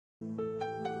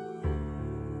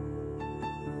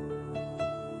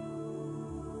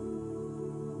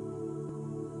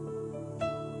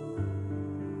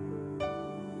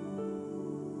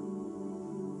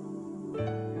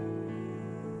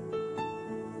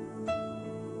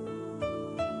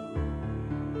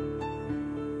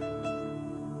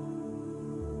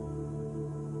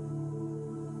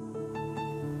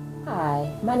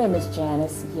My name is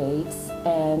Janice Yates,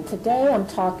 and today I'm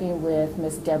talking with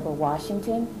Miss Debra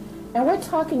Washington, and we're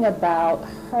talking about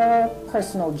her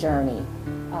personal journey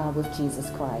with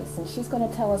Jesus Christ. And she's going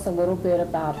to tell us a little bit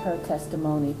about her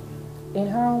testimony in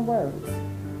her own words.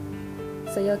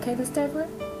 So you okay, Miss Debra?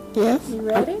 Yes. You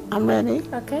ready? I'm ready.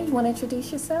 Okay, you want to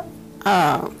introduce yourself?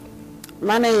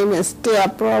 My name is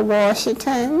Debra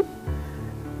Washington,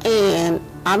 and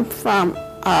I'm from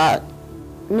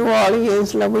New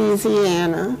Orleans,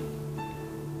 Louisiana.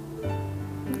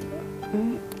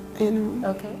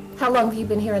 Okay. How long have you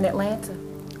been here in Atlanta?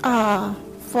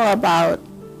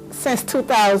 Since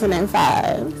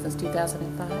 2005. Since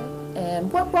 2005. And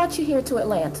what brought you here to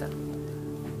Atlanta?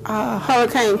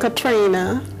 Hurricane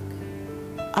Katrina.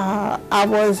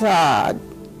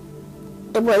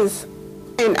 It was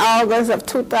in August of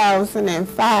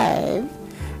 2005,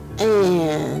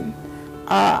 and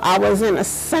I was in a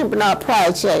seminar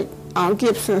project on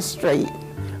Gibson Street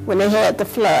when they had the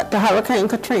flood, the Hurricane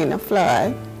Katrina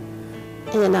flood,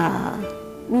 and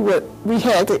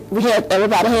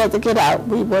everybody had to get out.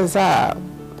 We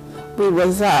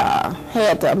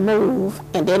had to move,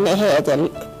 and then they had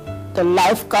the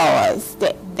lifeguards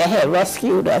that had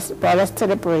rescued us, brought us to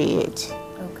the bridge.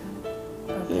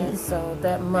 Okay, yeah. So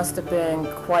that must have been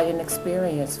quite an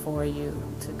experience for you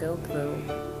to go through.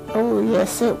 Oh,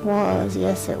 yes, it was.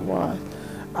 Yes, it was.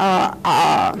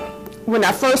 When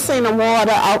I first seen the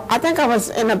water, I think I was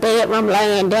in a bedroom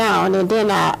laying down, and then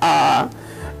I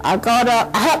got up.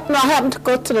 I happened to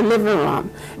go to the living room,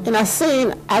 and I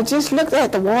just looked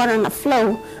at the water on the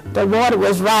floor. The water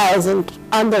was rising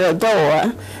under the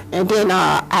door, and then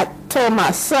I told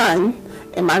my son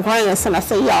and my grandson, I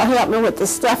said, y'all help me with the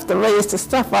stuff to raise the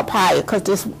stuff up higher,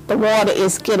 because the water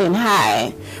is getting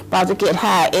high, about to get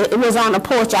high. It was on the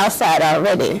porch outside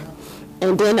already.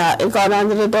 And then it got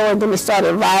under the door, and then it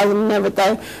started rising and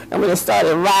everything. And when it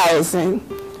started rising,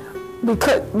 we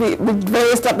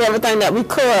raised up everything that we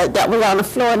could that was on the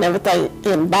floor and everything,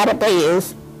 and by the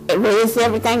beds, it raised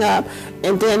everything up.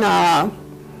 And then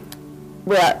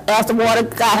as the water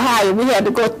got higher, we had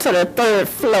to go to the third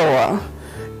floor.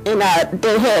 And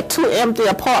they had 2 empty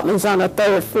apartments on the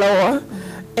third floor.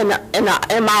 And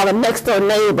our next door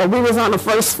neighbor, we was on the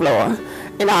first floor.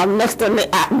 And our next door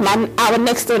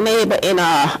neighbor and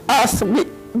us, we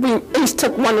each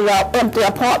took one of the empty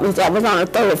apartments that was on the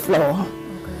third floor.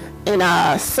 And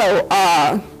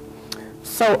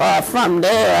from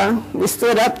there, we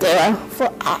stood up there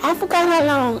for, I forgot how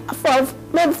long,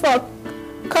 maybe for a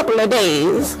couple of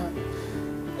days.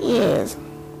 Yes.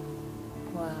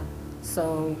 Wow.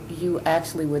 So you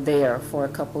actually were there for a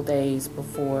couple days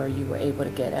before you were able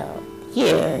to get out?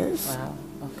 Yes. Wow.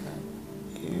 Okay.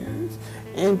 Yes.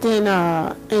 And then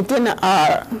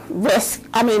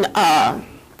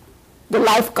the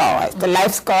lifeguards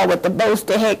with the boats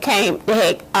that had came,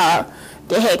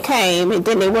 and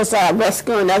then they was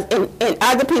rescuing us, and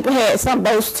other people had some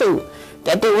boats too,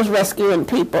 that they was rescuing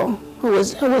people who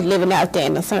was living out there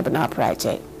in the seminar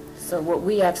project. So what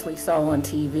we actually saw on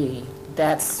TV,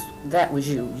 that was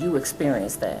you. You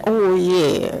experienced that. Oh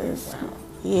yes. Wow.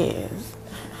 Yes.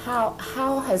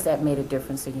 How has that made a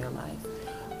difference in your life?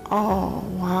 Oh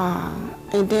wow.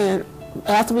 And then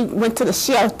after we went to the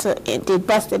shelter, they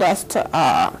busted us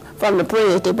from the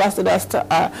bridge. They busted us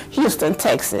to Houston,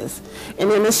 Texas.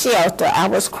 And in the shelter, I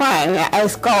was crying. I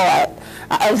asked God,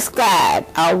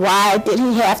 why did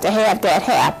He have to have that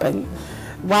happen?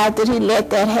 Why did He let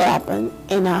that happen?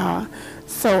 And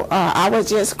so I was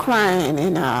just crying.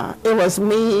 And it was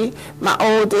me, my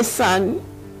oldest son,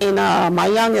 and my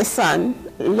youngest son,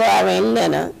 Larry and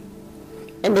Leonard,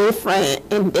 and their friend,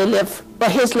 and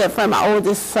his little friend, my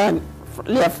oldest son,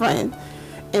 little friend,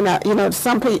 and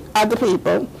other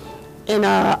people, and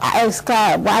I asked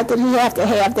God, why did He have to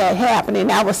have that happen?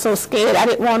 And I was so scared. I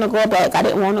didn't want to go back. I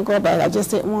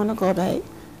just didn't want to go back.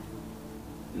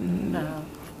 No,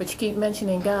 but you keep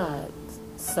mentioning God,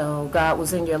 so God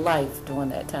was in your life during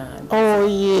that time. Oh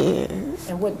yes.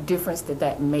 And what difference did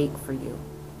that make for you?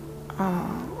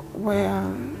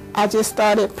 Well, I just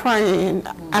started praying.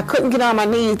 I couldn't get on my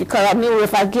knees because I knew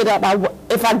if I get down,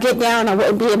 I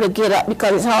wouldn't be able to get up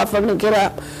because it's hard for me to get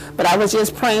up. But I was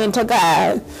just praying to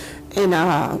God, and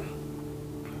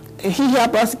He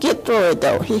helped us get through it,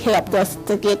 though. He helped us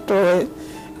to get through it,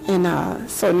 and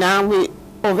so now we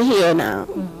over here now.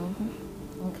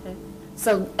 Mm-hmm. Okay.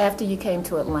 So after you came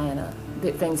to Atlanta,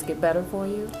 did things get better for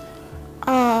you?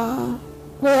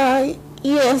 Well,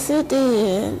 yes, it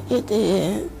did. It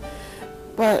did.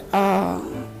 But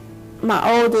my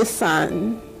oldest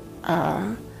son,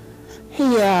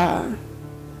 he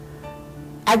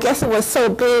I guess it was so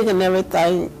big and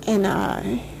everything, and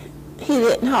he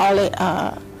didn't hardly.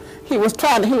 He was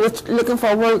looking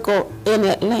for work in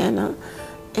Atlanta,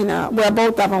 and well,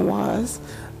 both of them was,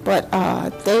 but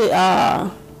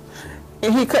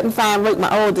and he couldn't find work.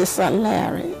 My oldest son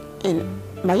Larry and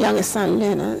my youngest son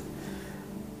Leonard,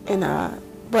 and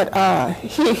but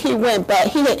he went back.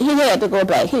 He had to go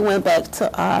back. He went back to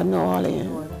New Orleans.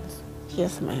 New Orleans.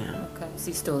 Yes, ma'am. Okay. Is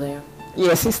he still there?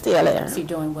 Yes, he's still there. Is he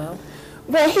doing well?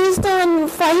 Well, he's doing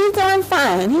fine. He's doing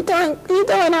fine. He's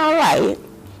doing all right.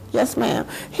 Yes, ma'am.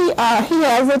 He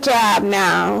has a job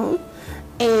now,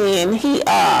 and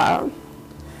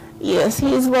yes,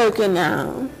 he's working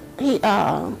now. He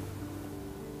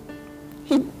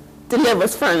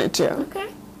delivers furniture. Okay.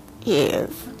 Yes.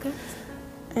 Okay.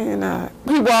 And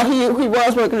he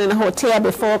was working in a hotel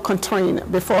before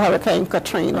Hurricane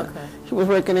Katrina. Okay. He was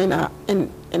working in a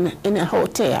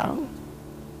hotel.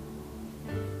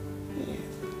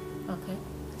 Okay.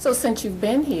 So since you've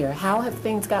been here, how have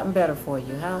things gotten better for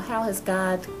you? How has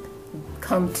God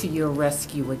come to your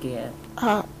rescue again?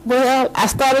 Well, I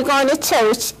started going to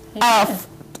church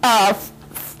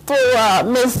for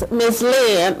Miss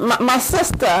Lynn, my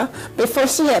sister. Before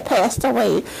she had passed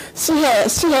away, she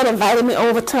had invited me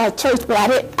over to her church, but I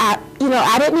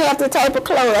didn't have the type of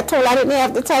clothes. I told her I didn't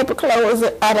have the type of clothes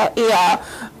the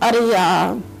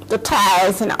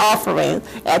tithes and offering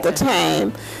at the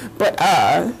time, but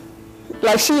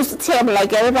like she used to tell me,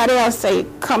 like everybody else say,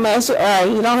 come as you are.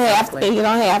 You don't have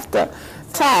to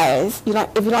tithes.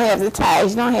 If you don't have the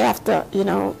tithes, you don't have to.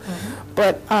 Mm-hmm.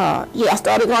 But I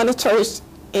started going to church,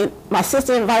 and my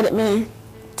sister invited me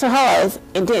to hers,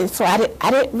 and then so I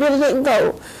really didn't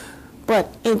go.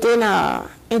 And then I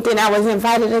was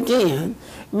invited again.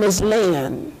 Miss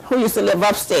Lynn, who used to live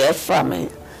upstairs from me,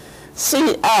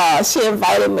 she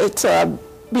invited me to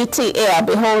BTL,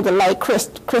 Behold the Light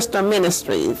Christian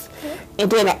Ministries. And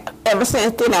then ever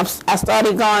since then, I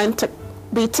started going to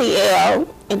BTL,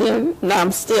 and then now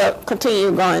I'm still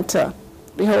continuing going to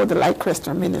Behold the Light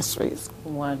Christian Ministries.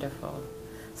 Wonderful.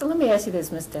 So let me ask you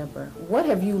this, Miss Debra. What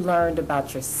have you learned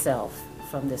about yourself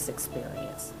from this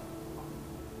experience?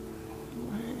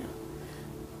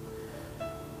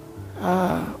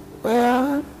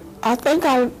 Well, I think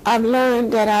I've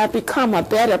learned that I've become a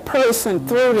better person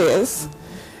through this,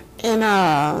 and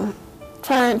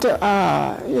trying to,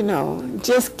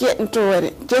 just getting through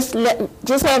it, just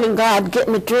having God get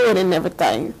me through it and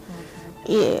everything.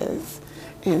 Mm-hmm. Yes,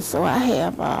 and so I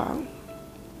have,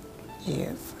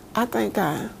 yes, I think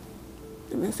let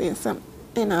me see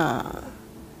something, and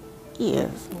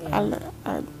yes,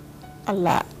 yeah. A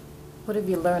lot. What have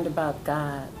you learned about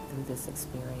God through this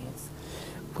experience?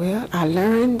 Well, I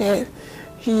learned that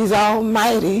He's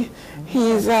Almighty. Mm-hmm.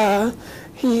 He's there.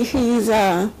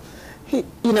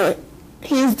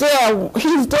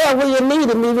 He's there when you need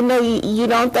Him, even though you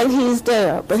don't think He's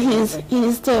there. But He's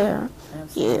there.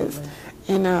 Absolutely. Yes,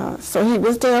 and so He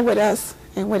was there with us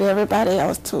and with everybody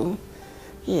else too.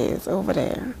 Yes, over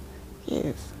there.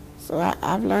 Yes. So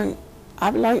I've learned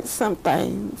some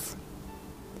things.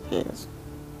 Yes.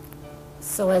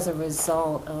 So as a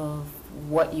result of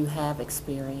what you have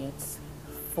experienced,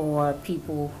 for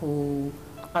people who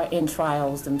are in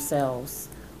trials themselves,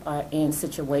 are in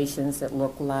situations that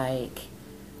look like,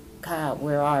 God,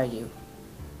 where are you?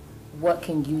 What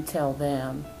can you tell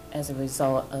them as a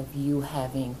result of you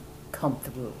having come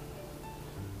through?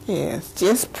 Yes,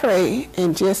 just pray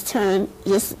and just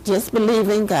believe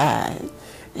in God,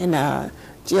 and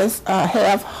just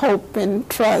have hope and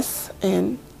trust,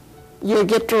 and you'll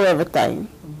get through everything.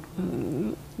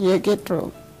 Mm-hmm. You'll get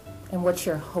through. And what's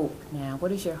your hope now?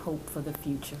 What is your hope for the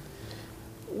future?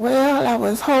 Well, I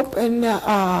was hoping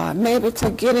maybe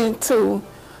to get into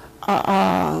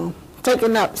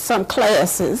taking up some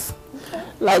classes, okay,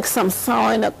 like some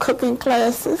sewing or cooking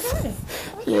classes. Okay.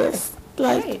 Yes,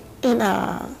 like great. In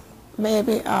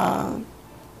maybe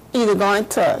either going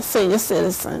to senior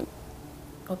citizen.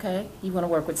 Okay, you want to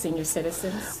work with senior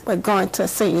citizens? We're going to a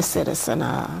senior citizen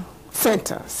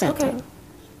center. Okay.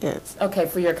 Yes. Okay,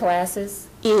 for your classes?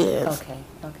 Yes. Okay,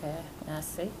 I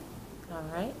see. All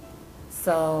right.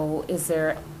 So is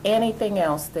there anything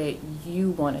else that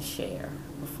you want to share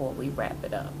before we wrap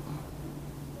it up?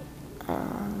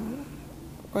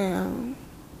 Well,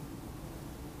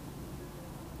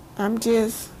 I'm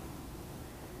just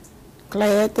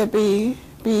glad to be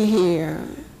here.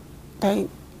 Thanks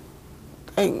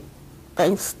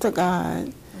to God.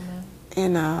 Mm-hmm.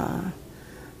 And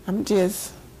I'm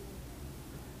just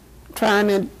trying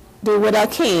to do what I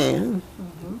can.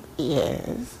 Mm-hmm.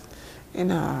 Yes.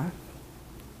 And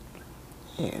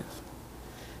yes.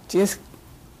 Just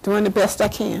doing the best I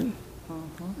can.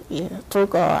 Mm-hmm. Yeah, through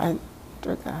God.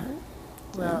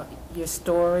 Well, Your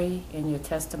story and your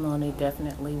testimony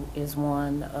definitely is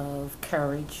one of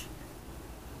courage,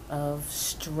 of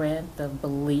strength, of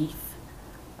belief.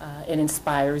 It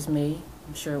inspires me.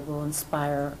 I'm sure it will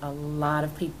inspire a lot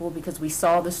of people because we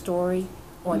saw the story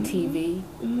on TV,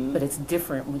 but it's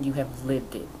different when you have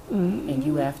lived it. And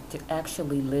you have to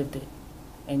actually lived it.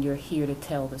 And you're here to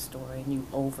tell the story, and you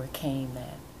overcame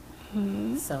that.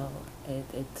 So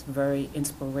it's very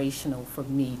inspirational for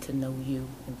me to know you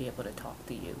and be able to talk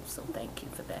to you. So thank you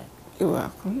for that. You're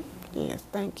welcome. Yes,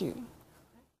 thank you.